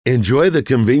Enjoy the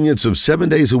convenience of 7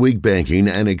 days a week banking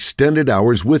and extended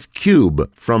hours with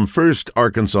Cube from First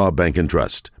Arkansas Bank and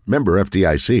Trust. Member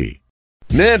FDIC.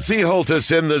 Nancy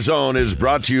Holthus in the Zone is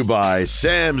brought to you by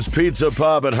Sam's Pizza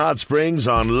Pub and Hot Springs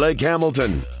on Lake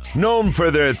Hamilton. Known for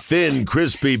their thin,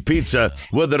 crispy pizza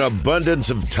with an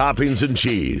abundance of toppings and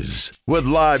cheese. With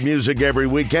live music every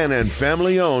weekend and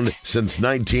family owned since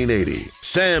 1980.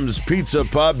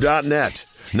 Sam'sPizzaPub.net.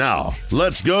 Now,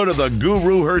 let's go to the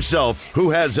guru herself, who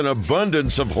has an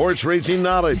abundance of horse racing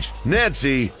knowledge,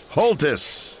 Nancy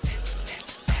Holthus.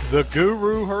 The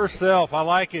guru herself. I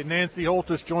like it. Nancy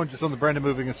Holthus joins us on the Brandon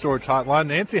Moving and Storage Hotline.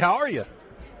 Nancy, how are you?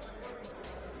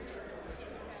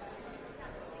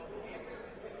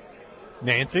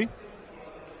 Nancy?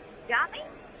 Got me?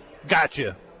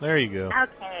 Gotcha. There you go.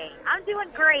 Okay. I'm doing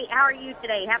great. How are you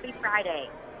today? Happy Friday.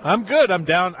 I'm good. I'm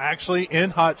down actually in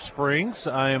Hot Springs.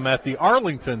 I am at the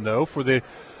Arlington, though, for the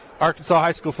Arkansas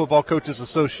High School Football Coaches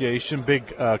Association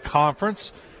big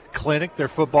conference clinic, their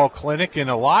football clinic.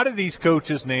 And a lot of these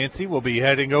coaches, Nancy, will be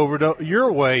heading over to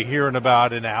your way here in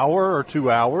about an hour or 2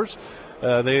 hours.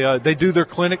 They do their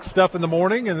clinic stuff in the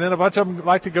morning, and then a bunch of them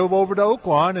like to go over to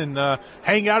Oaklawn and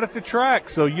hang out at the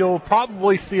track. So you'll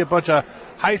probably see a bunch of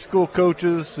high school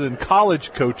coaches and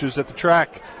college coaches at the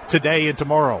track today and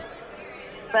tomorrow.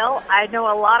 Well, I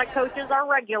know a lot of coaches are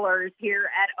regulars here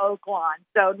at Oaklawn.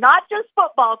 So not just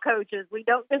football coaches. We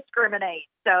don't discriminate.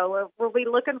 So we'll be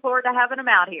looking forward to having them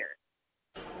out here.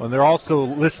 Well, they're also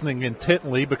listening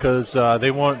intently because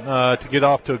they want to get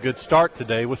off to a good start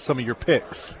today with some of your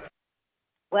picks.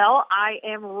 Well, I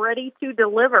am ready to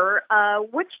deliver.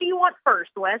 Which do you want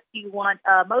first, Wes? Do you want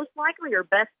most likely or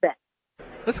best bet?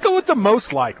 Let's go with the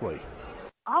most likely.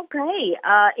 Okay.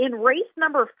 In race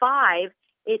number 5,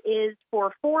 it is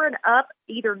for 4 and up,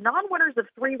 either non-winners of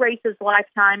 3 races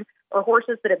lifetime or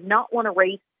horses that have not won a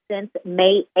race since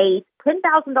May 8th.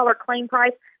 $10,000 claim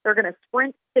price. They're going to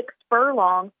sprint 6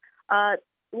 furlongs. A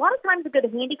lot of times a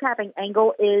good handicapping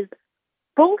angle is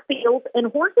full field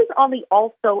and horses on the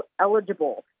also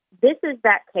eligible. This is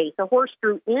that case. A horse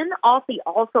drew in off the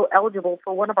also eligible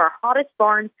for one of our hottest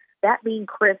barns, that being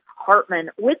Chris Hartman,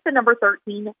 with the number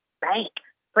 13 Bank.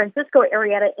 Francisco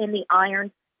Arrieta in the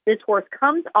irons. This horse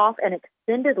comes off an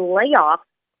extended layoff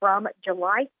from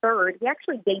July 3rd. He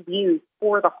actually debuted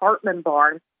for the Hartman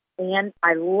barn, and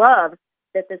I love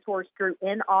that this horse drew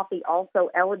in off the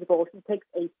also eligible. He takes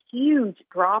a huge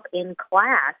drop in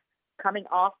class coming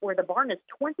off where the barn is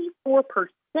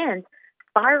 24%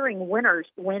 firing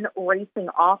winners when racing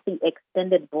off the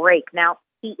extended break. Now,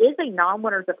 he is a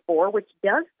non-winners of 4, which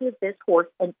does give this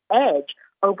horse an edge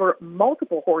over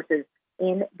multiple horses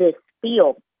in this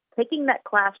field. Taking that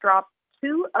class drop,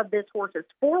 2 of this horse's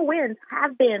 4 wins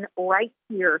have been right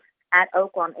here at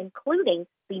Oaklawn, including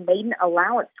the maiden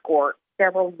allowance score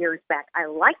several years back. I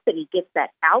like that he gets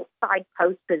that outside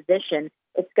post position.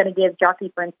 It's going to give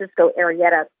jockey Francisco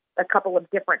Arrieta a couple of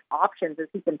different options as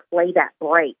he can play that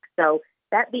break. So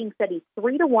that being said, he's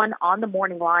 3-1 on the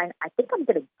morning line. I think I'm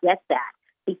going to get that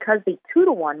because the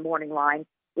 2-1 morning line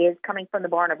is coming from the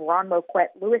barn of Ron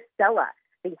Moquette. Louis Stella,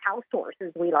 the house horse,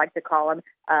 as we like to call him,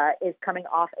 is coming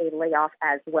off a layoff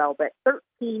as well. But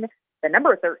 13, the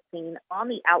number 13 on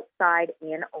the outside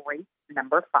in race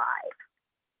number 5.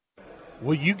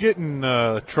 Will you get in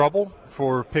trouble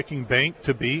for picking Bank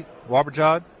to beat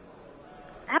Wabberjod?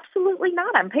 Absolutely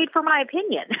not. I'm paid for my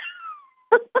opinion.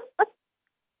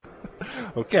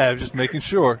 Okay, I'm just making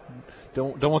sure.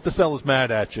 Don't want the sellers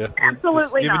mad at you.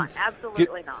 Absolutely not.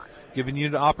 Absolutely not. Giving you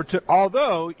the opportunity.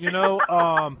 Although,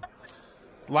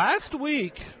 last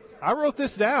week I wrote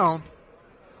this down.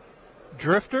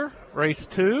 Drifter, race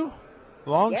 2,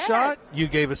 long shot. You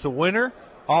gave us a winner.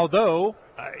 Although,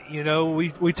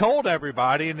 we told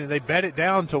everybody, and they bet it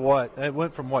down to what? It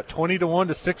went from 20-1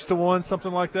 to 6-1,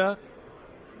 something like that.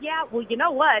 Yeah, well, you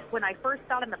know what? When I first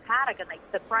got in the paddock and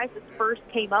the prices first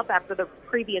came up after the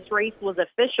previous race was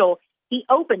official, he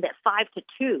opened at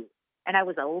 5-2, and I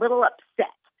was a little upset.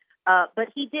 But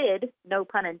he did, no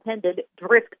pun intended,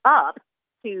 drift up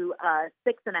to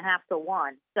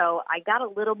 6.5-1. So I got a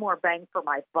little more bang for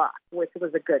my buck, which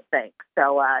was a good thing.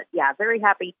 So, very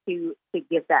happy to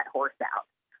give that horse out.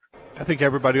 I think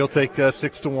everybody will take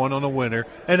 6-1 on a winner.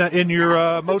 And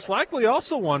you're most likely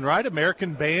also won, right?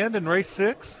 American Band in race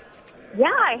 6? Yeah,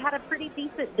 I had a pretty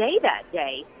decent day that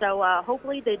day. So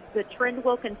hopefully the trend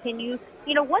will continue.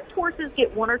 Once horses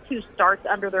get 1 or 2 starts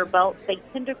under their belt, they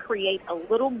tend to create a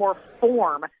little more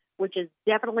form, which is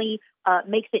definitely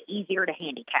makes it easier to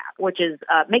handicap, which is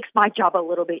makes my job a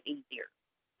little bit easier.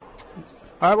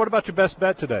 All right, what about your best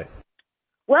bet today?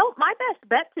 Well, my best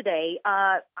bet today,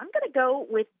 I'm going to go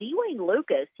with Dwayne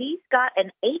Lucas. He's got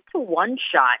an 8-1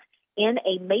 shot in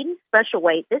a maiden special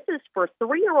weight. This is for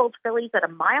 3-year-old fillies at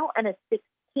 1.16 miles.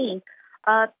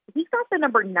 He's got the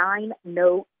number 9,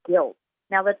 No Guilt.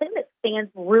 Now, the thing that stands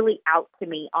really out to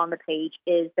me on the page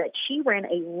is that she ran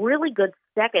a really good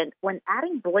second when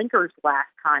adding blinkers last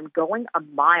time, going a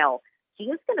mile. She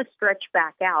is going to stretch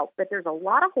back out, but there's a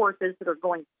lot of horses that are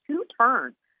going 2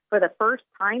 turns for the first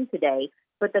time today.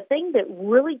 But the thing that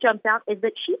really jumps out is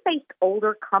that she faced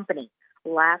older company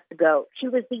last go. She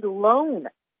was the lone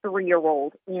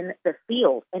 3-year-old in the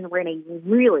field and ran a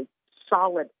really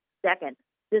solid second,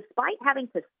 despite having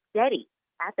to steady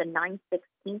at the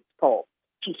 9/16 pole.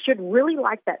 She should really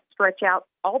like that stretch out,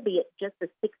 albeit just the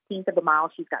 16th of a mile.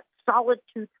 She's got solid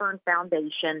 2-turn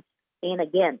foundation. And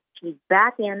again, she's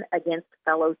back in against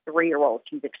fellow 3-year-olds.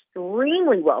 She's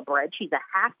extremely well bred. She's a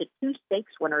half to 2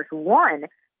 stakes winners, one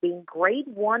being grade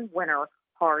 1 winner,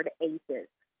 Hard Aces.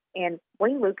 And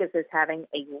Wayne Lucas is having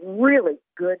a really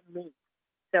good meet.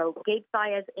 So Gabe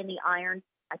Saez in the irons.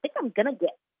 I think I'm going to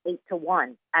get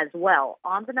 8-1 as well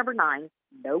on the number 9,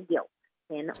 No Guilt.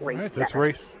 In race right, 7.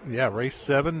 that's race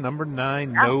 7, number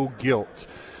 9, No Guilt.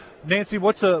 Nancy,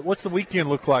 what's the weekend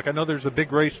look like? I know there's a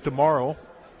big race tomorrow.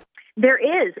 There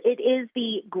is. It is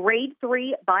the Grade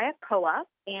 3 Bayakoa,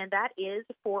 and that is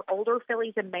for older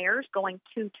fillies and mares going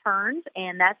 2 turns,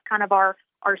 and that's kind of our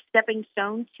stepping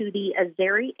stone to the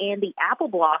Azeri and the Apple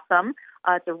Blossom.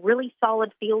 It's a really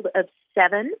solid field of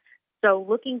 7. So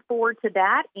looking forward to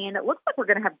that, and it looks like we're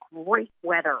going to have great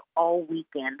weather all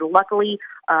weekend. Luckily,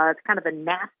 it's kind of the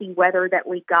nasty weather that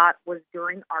we got was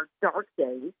during our dark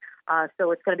days.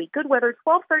 So it's going to be good weather,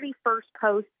 12:30 First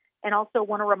Coast, and also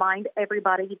want to remind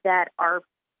everybody that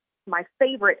my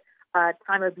favorite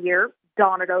time of year,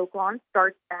 Dawn at Oaklawn,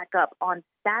 starts back up on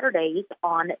Saturdays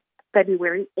on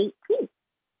February 18th.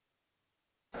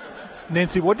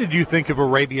 Nancy, what did you think of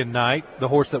Arabian Night, the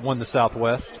horse that won the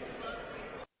Southwest?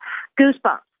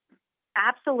 Goosebumps.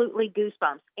 Absolutely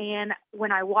goosebumps. And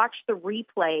when I watched the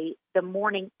replay the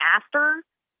morning after,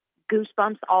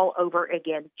 goosebumps all over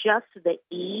again. Just the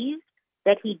ease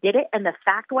that he did it and the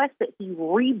fact, Wes, that he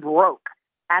re-broke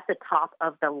at the top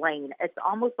of the lane. It's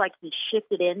almost like he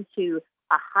shifted into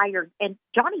a higher, and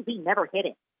Johnny V never hit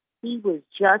him. He was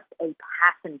just a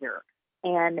passenger.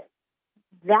 And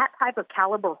that type of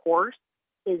caliber horse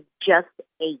is just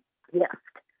a gift.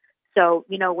 So,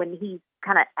 when he's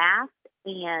kind of asked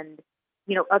and,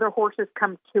 other horses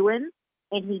come to him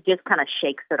and he just kind of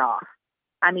shakes it off.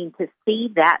 I mean, to see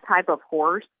that type of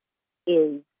horse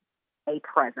is a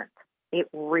present. It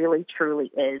really,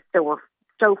 truly is. So we're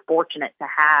so fortunate to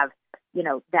have,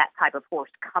 that type of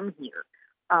horse come here.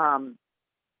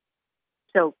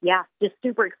 So, yeah, just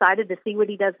super excited to see what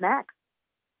he does next.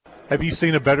 Have you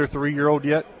seen a better 3-year-old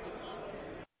yet?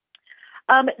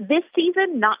 This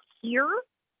season, not here.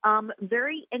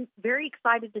 Very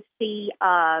excited to see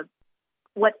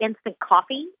what Instant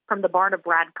Coffee from the barn of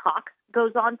Brad Cox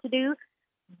goes on to do.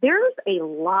 There's a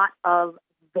lot of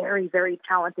very, very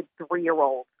talented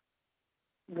 3-year-olds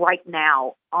right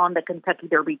now on the Kentucky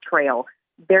Derby trail.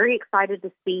 Very excited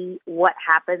to see what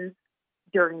happens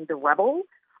during the Rebel.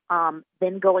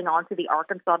 Then going on to the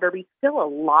Arkansas Derby, still a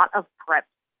lot of prep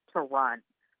to run.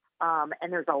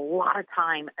 And there's a lot of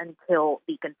time until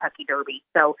the Kentucky Derby.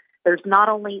 So there's not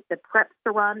only the preps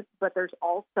to run, but there's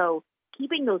also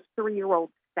keeping those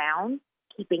 3-year-olds sound,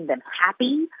 keeping them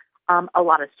happy, a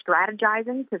lot of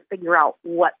strategizing to figure out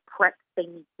what preps they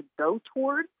need to go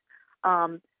towards.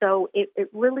 So it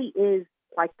really is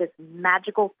like this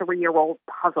magical 3-year-old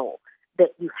puzzle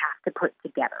that you have to put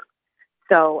together.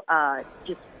 So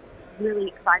just really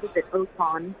excited that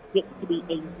Oton gets to be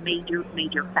a major,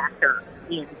 major factor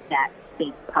in that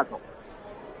big puzzle.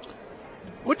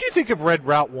 What do you think of Red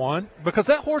Route 1? Because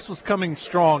that horse was coming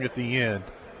strong at the end.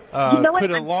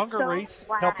 Could a longer race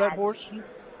help that horse?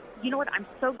 You know what? I'm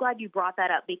so glad you brought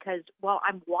that up because while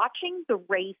I'm watching the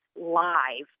race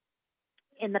live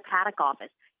in the paddock office,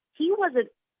 he wasn't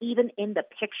even in the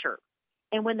picture.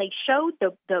 And when they showed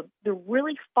the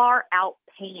really far out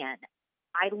pan,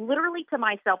 I literally to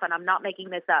myself, and I'm not making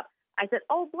this up, I said,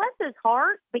 oh, bless his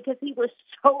heart, because he was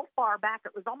so far back.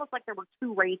 It was almost like there were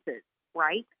 2 races,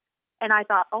 right? And I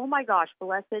thought, oh, my gosh,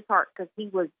 bless his heart, because he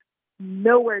was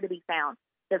nowhere to be found.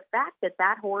 The fact that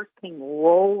that horse came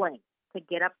rolling to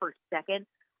get up for second,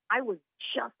 I was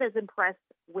just as impressed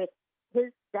with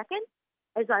his second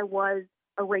as I was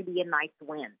Arabian Nights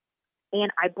win.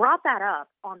 And I brought that up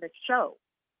on the show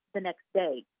the next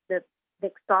day, the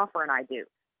Vic Stauffer and I do.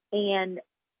 And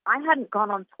I hadn't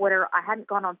gone on Twitter, I hadn't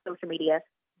gone on social media,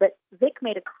 but Vic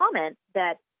made a comment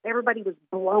that everybody was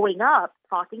blowing up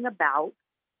talking about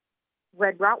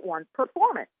Red Route 1's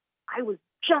performance. I was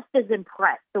just as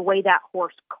impressed the way that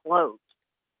horse closed.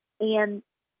 And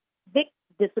Vic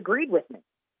disagreed with me.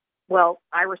 Well,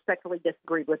 I respectfully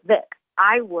disagreed with Vic.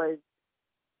 I was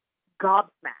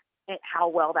gobsmacked at how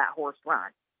well that horse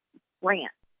ran.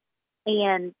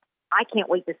 And I can't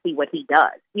wait to see what he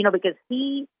does, because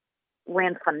he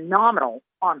ran phenomenal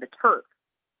on the turf.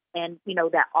 And,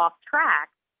 that off track,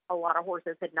 a lot of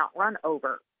horses had not run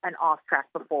over an off track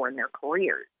before in their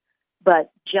careers.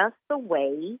 But just the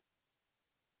way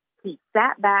he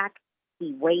sat back,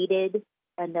 he waited,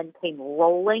 and then came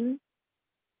rolling,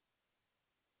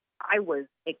 I was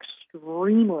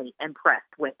extremely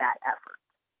impressed with that effort.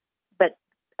 But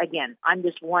again, I'm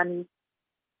just one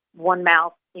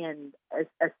mouth in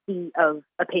a sea of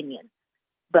opinion.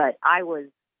 But I was,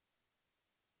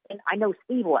 and I know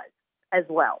Steve was as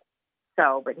well.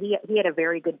 So, but he had a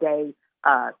very good day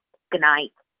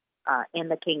tonight in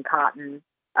the King Cotton.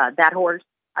 That horse,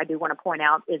 I do want to point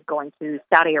out, is going to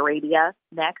Saudi Arabia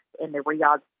next in the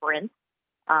Riyadh Sprint.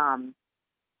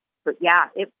 But yeah,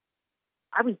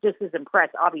 I was just as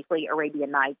impressed. Obviously,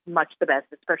 Arabian Nights, much the best,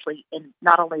 especially in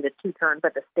not only the two-turn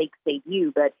but the stakes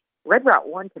debut. But Red Route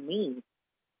 1, to me,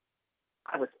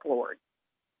 I was floored.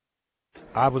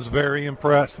 I was very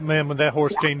impressed. Man, when that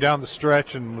horse came down the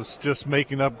stretch and was just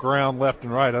making up ground left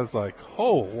and right, I was like,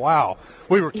 oh, wow.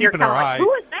 We were keeping our eye.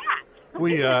 Who is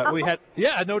that? We had,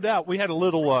 yeah, no doubt. We had a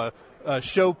little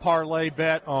show parlay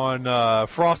bet on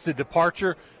Frosted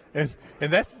Departure. And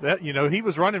that he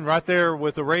was running right there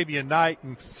with Arabian Night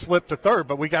and slipped to third,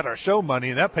 but we got our show money,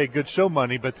 and that paid good show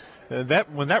money. But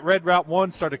when that Red Route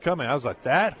 1 started coming, I was like,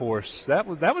 that horse, that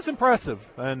was impressive.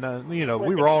 And we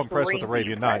were all impressed with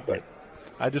Arabian Night, but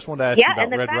I just wanted to ask you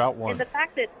about Red Route 1. And the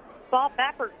fact that Bob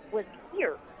Baffert was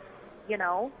here,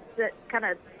 that kind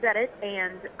of said it,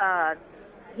 and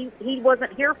he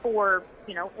wasn't here for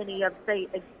any of, say,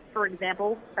 for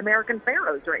example, American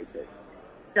Pharaohs races.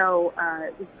 So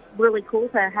it was really cool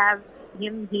to have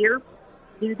him here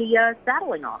do the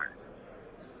saddling honor.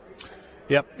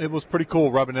 Yep, it was pretty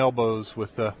cool rubbing elbows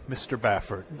with Mr.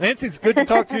 Baffert. Nancy, it's good to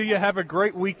talk to you. Have a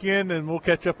great weekend, and we'll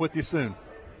catch up with you soon.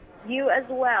 You as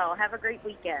well. Have a great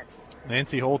weekend.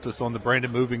 Nancy Holthus on the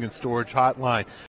Brandon Moving and Storage Hotline.